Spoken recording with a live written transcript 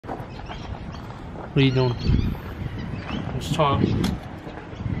What are you doing? I'm just trying.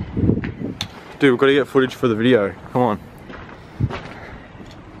 Dude, we've got to get footage for the video. Come on.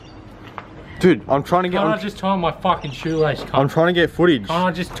 Dude, I'm trying to get. Can't I just tie my fucking shoelace? I'm trying to get footage. Can't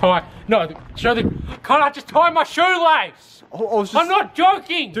I just tie? No, show the. Can't I just tie my shoelace? I'm not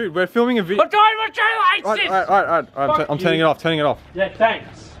joking. Dude, we're filming a video. I'm tying my shoelaces. Alright. I'm turning it off. Turning it off. Yeah,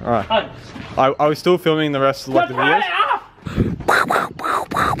 thanks. Alright. Thanks. I was still filming the rest of like the videos.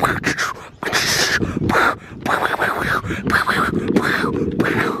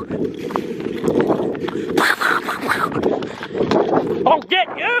 I'll get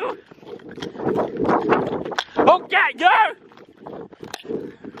you! I'll get you!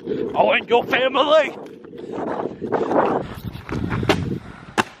 I want your family!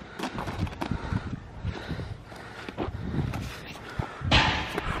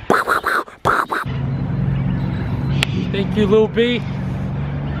 Thank you, Lil B.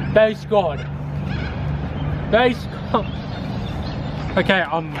 Base God. Base God. Okay,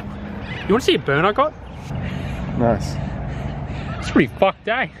 you wanna see a burn I got? Nice. It's pretty fucked,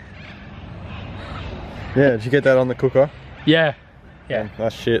 eh? Yeah, did you get that on the cooker? Yeah. Yeah.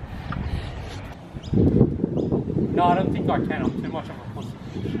 That's shit. No, I don't think I can. I'm too much of a pussy.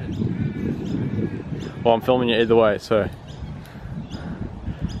 Shit. Well, I'm filming it either way, so.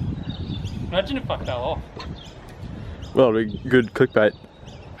 Imagine if I fell off. Well, it'll be good clickbait.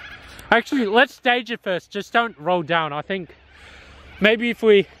 Actually, let's stage it first. Just don't roll down. I think maybe if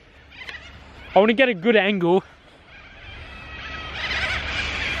I want to get a good angle.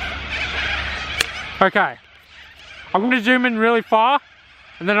 Okay. I'm going to zoom in really far,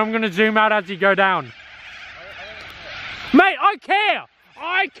 and then I'm going to zoom out as you go down. Mate, I care!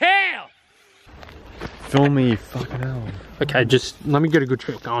 I care! Film me, fucking hell. Okay, just let me get a good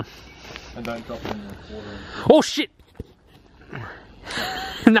trick going. And don't drop them in the water. Oh shit!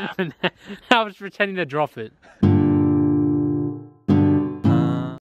 No, I was pretending to drop it.